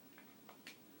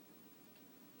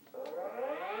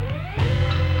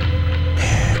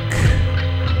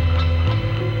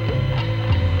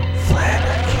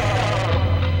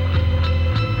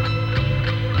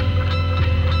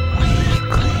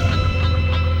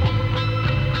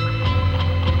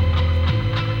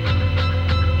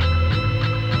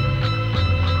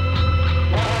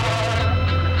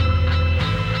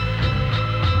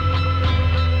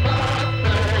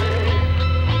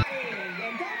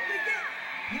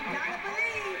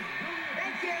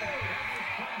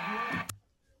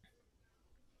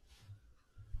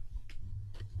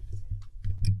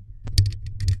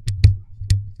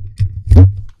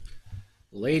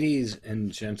Ladies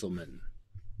and gentlemen,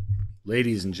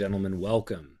 welcome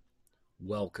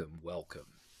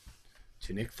to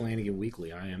Nick Flanagan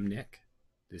Weekly. I am Nick.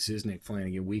 This is Nick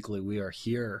Flanagan Weekly. We are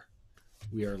here.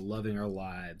 We are loving our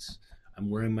lives.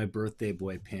 I'm wearing my birthday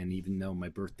boy pin, even though my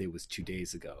birthday was 2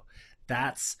 days ago.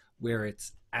 That's where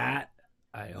it's at.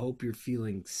 I hope you're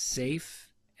feeling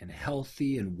safe and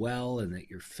healthy and well, and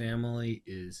that your family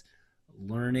is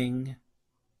learning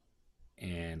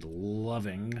and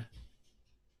loving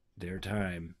their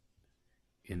time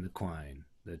in the quarantine.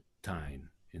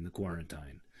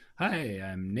 Hi,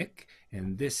 I'm Nick,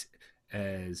 and this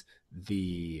is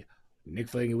the Nick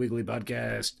Flanagan Weekly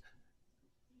Podcast,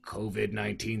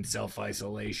 COVID-19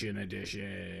 Self-Isolation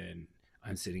Edition.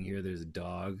 I'm sitting here, there's a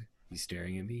dog, he's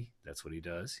staring at me. That's what he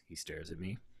does, he stares at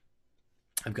me.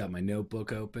 I've got my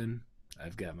notebook open,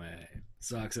 I've got my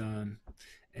socks on,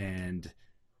 and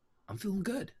I'm feeling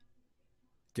good.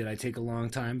 Did I take a long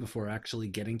time before actually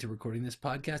getting to recording this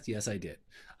podcast? Yes, I did.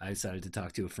 I decided to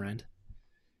talk to a friend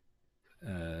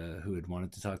who had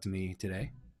wanted to talk to me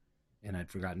today, and I'd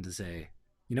forgotten to say,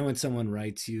 you know when someone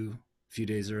writes you a few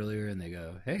days earlier and they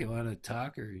go, hey, you want to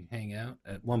talk or hang out?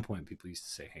 At one point, people used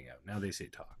to say hang out. Now they say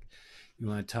talk. You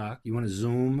want to talk? You want to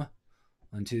Zoom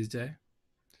on Tuesday?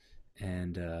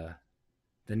 And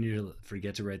then you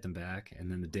forget to write them back, and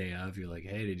then the day of, you're like,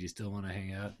 hey, did you still want to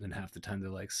hang out? And half the time they're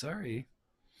like, sorry,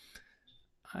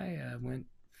 I went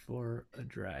for a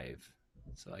drive,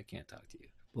 so I can't talk to you.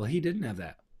 Well, he didn't have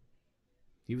that.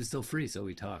 He was still free, so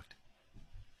we talked.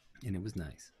 And it was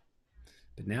nice.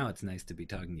 But now it's nice to be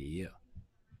talking to you.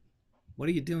 What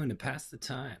are you doing to pass the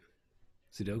time?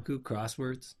 Sudoku,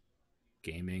 crosswords,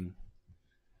 gaming,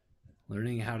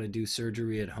 learning how to do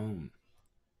surgery at home.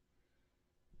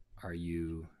 Are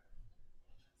you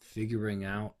figuring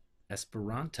out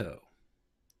Esperanto,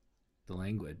 the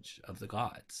language of the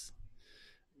gods?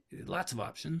 Lots of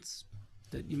options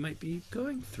that you might be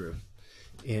going through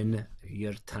in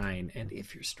your time. And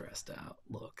if you're stressed out,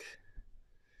 look,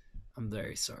 I'm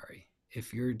very sorry.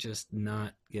 If you're just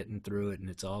not getting through it and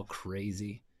it's all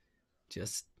crazy,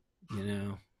 just,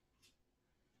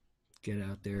 get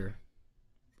out there,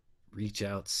 reach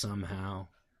out somehow,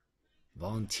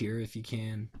 volunteer if you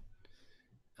can,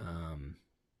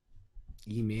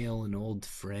 email an old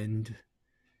friend,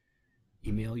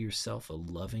 email yourself a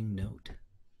loving note.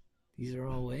 These are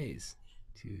all ways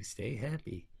to stay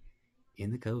happy in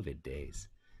the COVID days.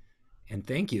 And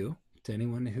thank you to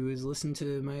anyone who has listened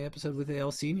to my episode with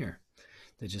AL Senior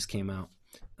that just came out.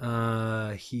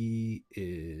 He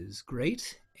is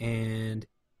great, and a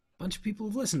bunch of people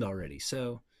have listened already.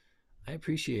 So I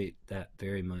appreciate that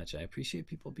very much. I appreciate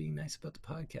people being nice about the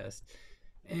podcast.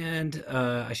 And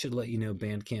I should let you know,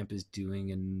 Bandcamp is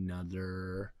doing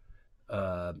another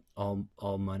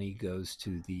all money goes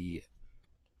to the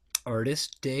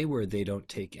Artist Day, where they don't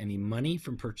take any money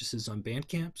from purchases on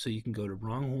Bandcamp. So you can go to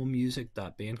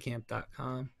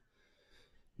wrongholemusic.bandcamp.com,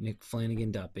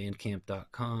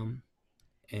 nickflanagan.bandcamp.com,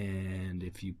 and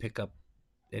if you pick up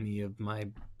any of my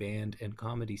band and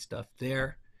comedy stuff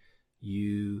there,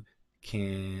 you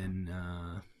can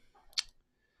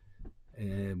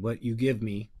what you give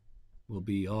me will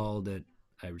be all that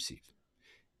I receive,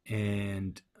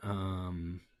 and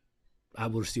I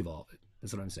will receive all of it.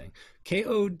 That's what I'm saying.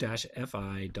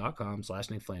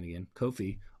 ko-fi.com/Nick Flanagan.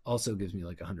 Ko-fi also gives me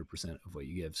like 100% of what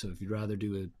you give. So if you'd rather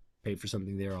pay for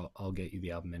something there, I'll get you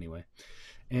the album anyway.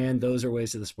 And those are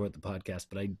ways to support the podcast,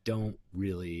 but I don't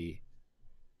really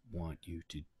want you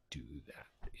to do that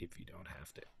if you don't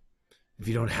have to. If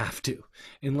you don't have to,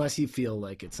 unless you feel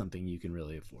like it's something you can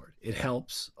really afford. It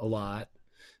helps a lot.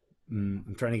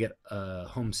 I'm trying to get a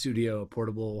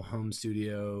portable home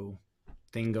studio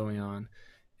thing going on.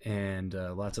 And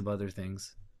lots of other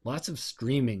things. Lots of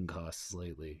streaming costs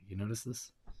lately. You notice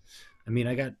this? I mean,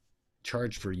 I got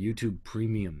charged for YouTube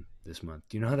Premium this month.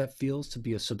 Do you know how that feels to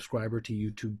be a subscriber to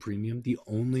YouTube Premium? The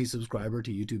only subscriber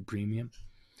to YouTube Premium?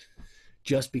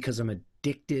 Just because I'm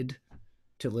addicted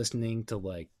to listening to,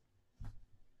 like,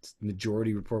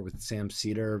 Majority Report with Sam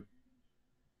Cedar,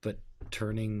 but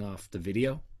turning off the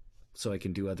video so I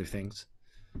can do other things.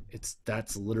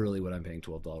 That's literally what I'm paying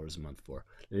 $12 a month for.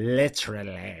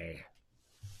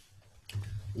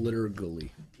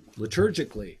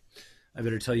 Liturgically. I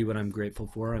better tell you what I'm grateful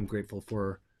for. I'm grateful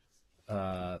for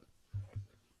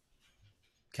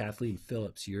Kathleen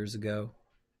Phillips years ago.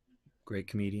 Great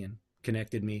comedian.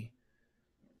 Connected me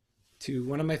to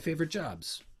one of my favorite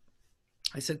jobs.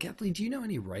 I said, Kathleen, do you know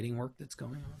any writing work that's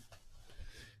going on?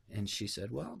 And she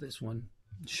said, well, this one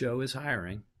show is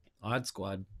hiring. Odd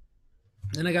Squad.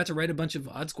 And I got to write a bunch of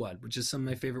Odd Squad, which is some of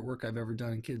my favorite work I've ever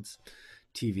done in kids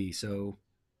TV. So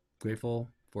grateful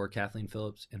for Kathleen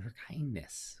Phillips and her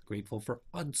kindness. Grateful for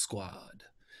Odd Squad.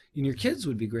 And your kids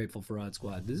would be grateful for Odd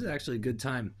Squad. This is actually a good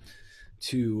time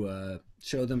to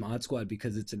show them Odd Squad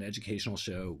because it's an educational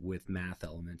show with math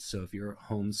elements. So if you're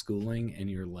homeschooling and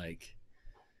you're like,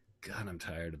 God, I'm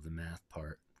tired of the math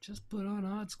part, just put on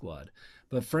Odd Squad.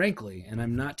 But frankly, and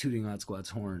I'm not tooting Odd Squad's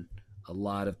horn, a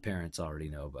lot of parents already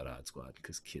know about Odd Squad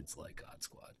because kids like Odd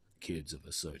Squad. Kids of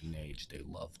a certain age, they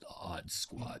love the Odd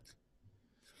Squad.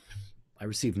 I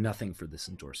received nothing for this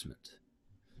endorsement.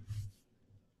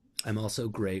 I'm also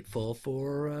grateful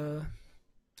for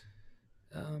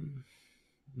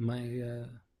the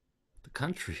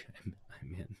country I'm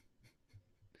in.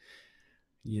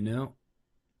 You know,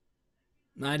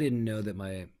 I didn't know that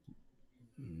my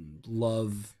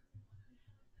love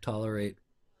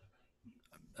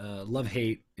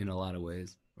hate in a lot of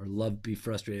ways, or love be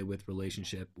frustrated with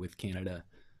relationship with Canada.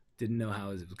 Didn't know how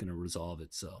it was going to resolve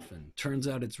itself, and turns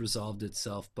out it's resolved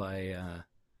itself by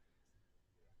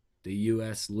the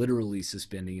U.S. literally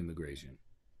suspending immigration.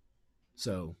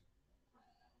 So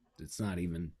it's not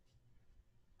even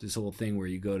this whole thing where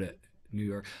you go to New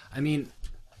York. I mean,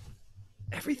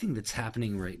 everything that's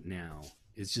happening right now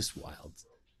is just wild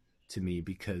to me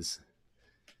because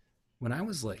when I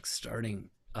was like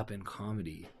starting up in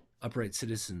comedy, Upright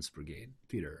Citizens Brigade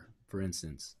theater, for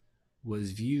instance,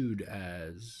 was viewed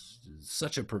as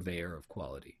such a purveyor of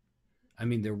quality. I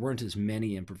mean, there weren't as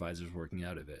many improvisers working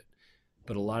out of it,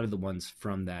 but a lot of the ones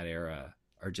from that era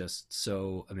are just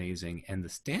so amazing. And the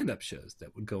stand-up shows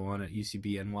that would go on at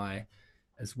UCBNY,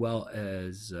 as well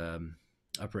as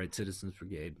Upright Citizens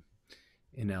Brigade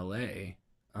in LA,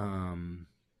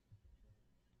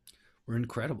 were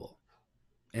incredible.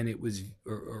 And it was,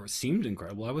 or seemed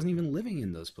incredible. I wasn't even living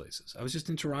in those places. I was just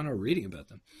in Toronto reading about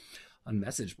them on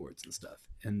message boards and stuff.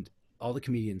 And all the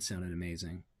comedians sounded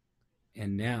amazing.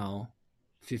 And now,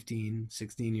 15,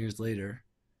 16 years later,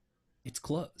 it's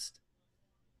closed.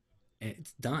 And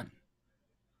it's done.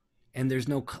 And there's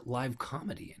no live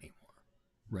comedy anymore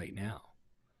right now.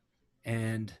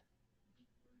 And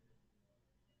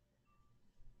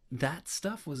that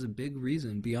stuff was a big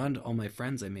reason, beyond all my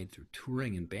friends I made through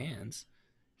touring and bands,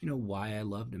 why I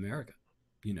loved America,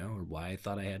 or why I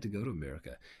thought I had to go to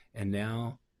America. And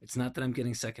now it's not that I'm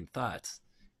getting second thoughts.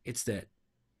 It's that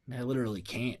I literally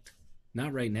can't.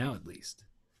 Not right now, at least.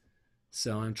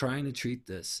 So I'm trying to treat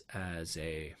this as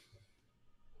a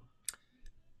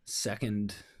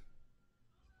second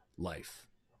life,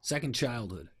 second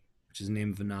childhood, which is the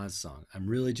name of a Nas song. I'm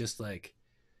really just like,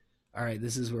 all right,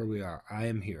 this is where we are. I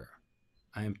am here.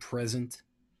 I am present.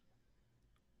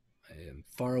 I am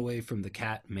far away from the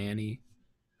cat, Manny,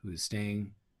 who is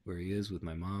staying where he is with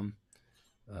my mom.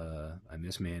 I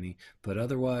miss Manny. But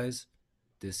otherwise,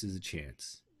 this is a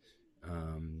chance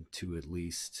to at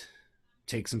least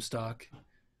take some stock,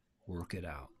 work it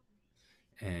out.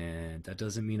 And that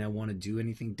doesn't mean I want to do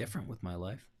anything different with my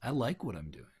life. I like what I'm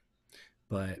doing.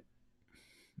 But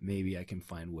maybe I can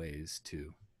find ways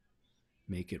to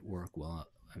make it work while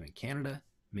I'm in Canada,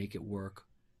 make it work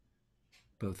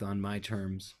both on my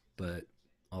terms, but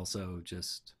also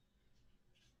just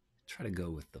try to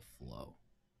go with the flow,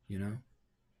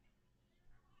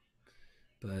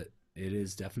 But it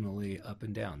is definitely up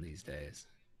and down these days.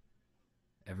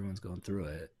 Everyone's going through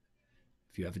it.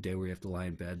 If you have a day where you have to lie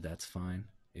in bed, that's fine.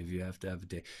 If you have to have a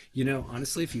day,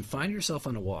 honestly, if you find yourself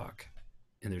on a walk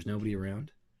and there's nobody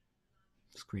around,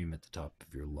 scream at the top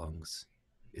of your lungs.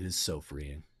 It is so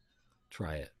freeing.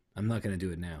 Try it. I'm not going to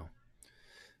do it now.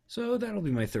 So that'll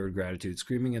be my third gratitude,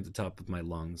 screaming at the top of my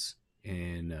lungs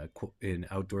in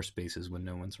outdoor spaces when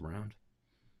no one's around.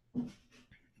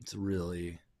 It's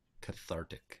really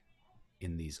cathartic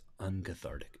in these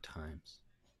uncathartic times.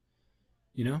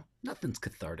 Nothing's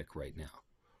cathartic right now.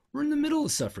 We're in the middle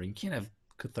of suffering. You can't have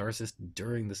catharsis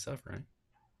during the suffering.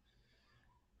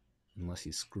 Unless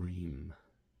you scream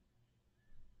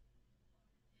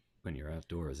when you're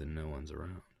outdoors and no one's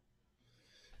around.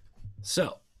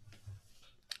 So,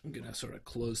 I'm going to sort of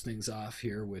close things off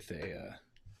here with a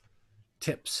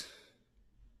tips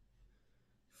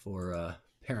for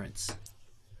parents.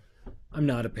 I'm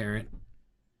not a parent,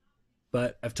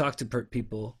 but I've talked to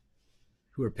people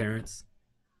who are parents.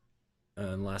 In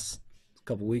the last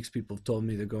couple weeks, people have told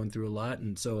me they're going through a lot,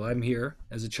 and so I'm here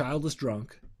as a childless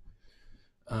drunk,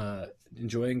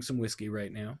 enjoying some whiskey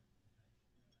right now.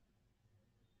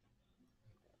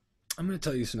 I'm going to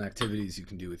tell you some activities you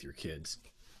can do with your kids.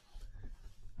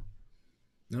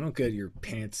 Now, don't get your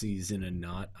pantsies in a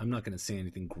knot. I'm not going to say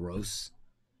anything gross.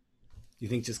 You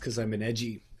think just because I'm an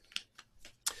edgy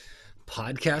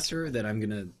podcaster that I'm going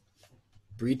to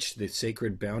breach the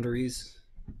sacred boundaries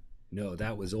No,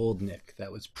 that was old Nick.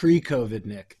 That was pre-COVID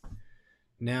Nick.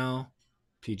 Now,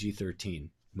 PG-13,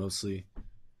 mostly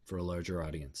for a larger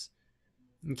audience.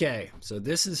 Okay, so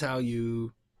this is how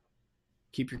you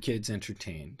keep your kids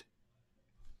entertained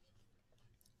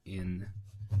in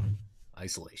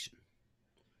isolation.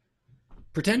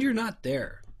 Pretend you're not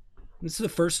there. This is the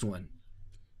first one.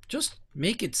 Just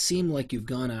make it seem like you've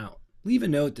gone out. Leave a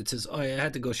note that says, "Oh, I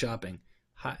had to go shopping,"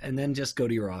 and then just go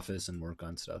to your office and work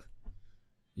on stuff.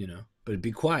 But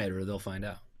be quiet or they'll find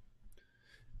out.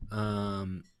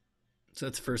 So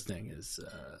that's the first thing is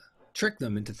trick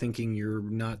them into thinking you're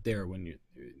not there when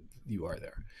you are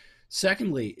there.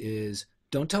 Secondly is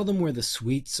don't tell them where the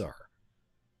sweets are.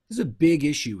 This is a big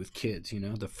issue with kids.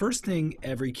 The first thing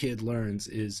every kid learns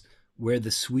is where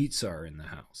the sweets are in the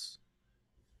house.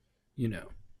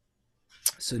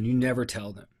 So you never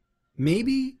tell them.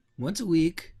 Maybe once a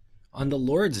week on the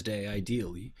Lord's Day,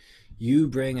 ideally, you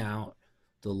bring out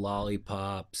the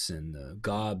lollipops and the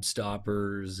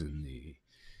gobstoppers and the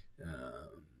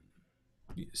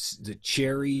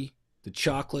cherry, the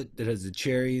chocolate that has the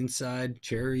cherry inside,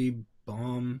 cherry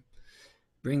bomb.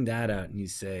 Bring that out and you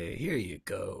say, "Here you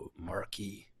go,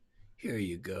 Marky. Here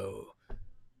you go,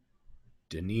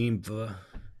 Denimva.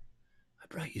 I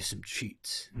brought you some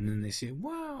treats." And then they say,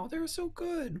 "Wow, they're so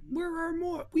good. Where are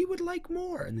more? We would like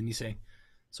more." And then you say,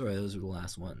 "Sorry, those are the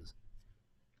last ones."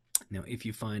 Now, if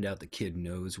you find out the kid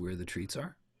knows where the treats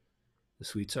are, the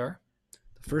sweets are,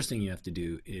 the first thing you have to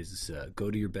do is go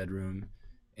to your bedroom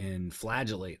and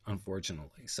flagellate,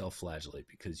 unfortunately, self-flagellate,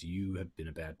 because you have been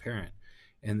a bad parent.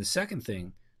 And the second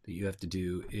thing that you have to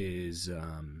do is,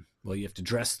 you have to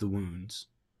dress the wounds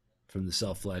from the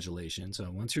self-flagellation. So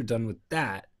once you're done with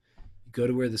that, you go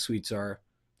to where the sweets are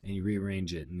and you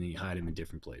rearrange it and then you hide them in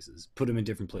different places, put them in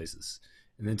different places,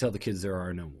 and then tell the kids there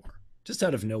are no more. Just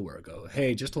out of nowhere, go,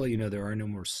 "Hey, just to let you know, there are no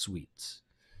more sweets."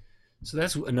 So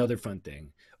that's another fun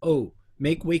thing. Oh,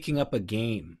 make waking up a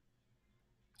game.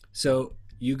 So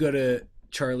you go to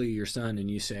Charlie, your son, and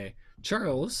you say,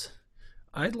 "Charles,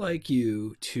 I'd like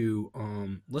you to,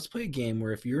 let's play a game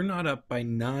where if you're not up by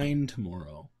 9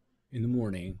 tomorrow in the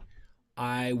morning,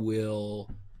 I will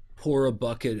pour a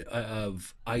bucket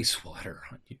of ice water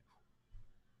on you."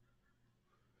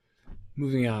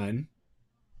 Moving on.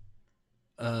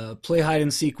 Play hide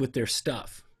and seek with their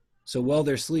stuff. So while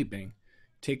they're sleeping,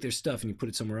 take their stuff and you put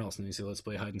it somewhere else and you say, "Let's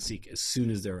play hide and seek" as soon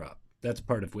as they're up. That's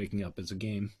part of waking up as a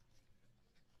game.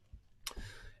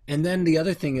 And then the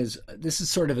other thing is, this is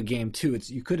sort of a game too.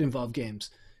 You could involve games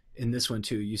in this one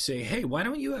too. You say, "Hey, why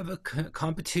don't you have a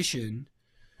competition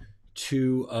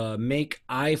to make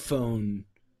iPhone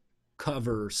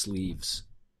cover sleeves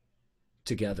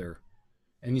together?"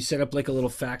 And you set up like a little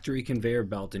factory conveyor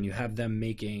belt and you have them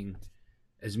making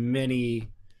as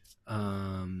many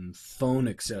phone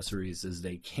accessories as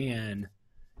they can,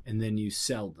 and then you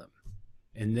sell them.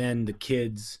 And then the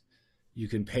kids, you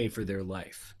can pay for their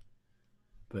life.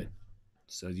 But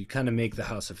so you kind of make the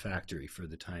house a factory for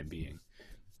the time being.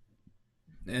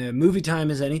 Movie time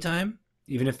is anytime,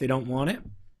 even if they don't want it.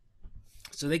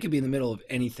 So they could be in the middle of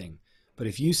anything. But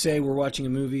if you say we're watching a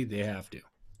movie, they have to.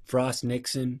 Frost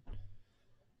Nixon,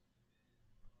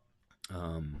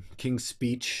 King's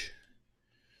Speech,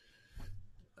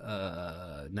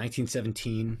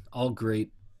 1917, all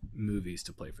great movies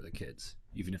to play for the kids,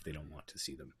 even if they don't want to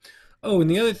see them. Oh, and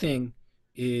the other thing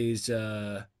is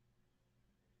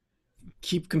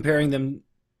keep comparing them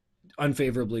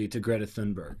unfavorably to Greta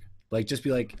Thunberg. Like, just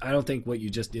be like, "I don't think what you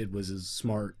just did was as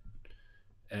smart,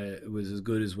 it was as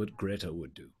good as what Greta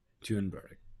would do."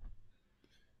 Thunberg.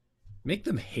 Make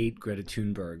them hate Greta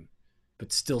Thunberg,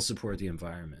 but still support the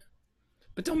environment.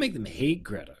 But don't make them hate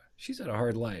Greta. She's had a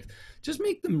hard life. Just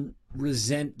make them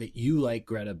resent that you like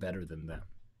Greta better than them.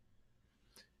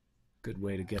 Good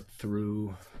way to get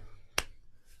through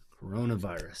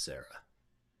coronavirus era.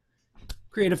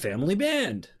 Create a family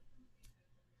band.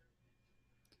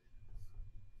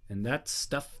 And that's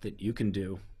stuff that you can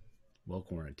do while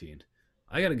quarantined.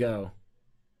 I gotta go.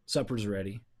 Supper's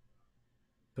ready.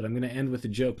 But I'm going to end with a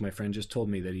joke. My friend just told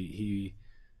me that he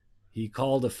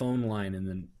called a phone line in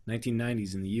the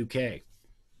 1990s in the UK.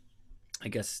 I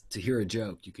guess to hear a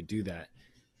joke, you could do that.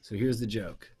 So here's the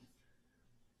joke.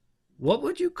 What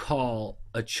would you call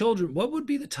what would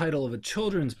be the title of a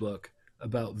children's book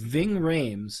about Ving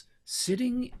Rhames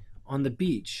sitting on the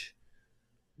beach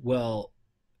while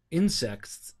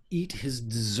insects eat his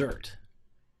dessert?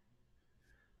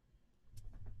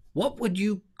 What would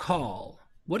you call?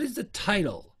 What is the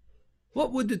title?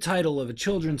 What would the title of a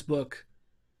children's book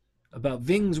about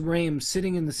Ving Rhames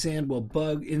sitting in the sand while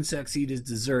insects eat his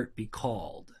dessert be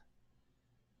called?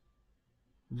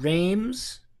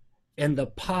 Rhames and the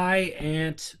Pie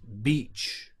Ant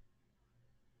Beach.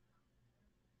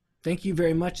 Thank you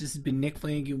very much. This has been Nick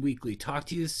Flanagan Weekly. Talk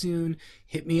to you soon.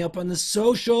 Hit me up on the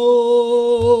socials.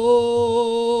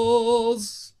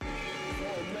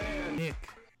 Nick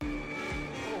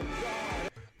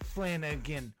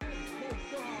Flanagan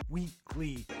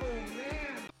Weekly.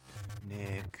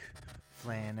 Nick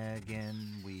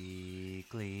Flanagan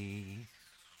Weekly.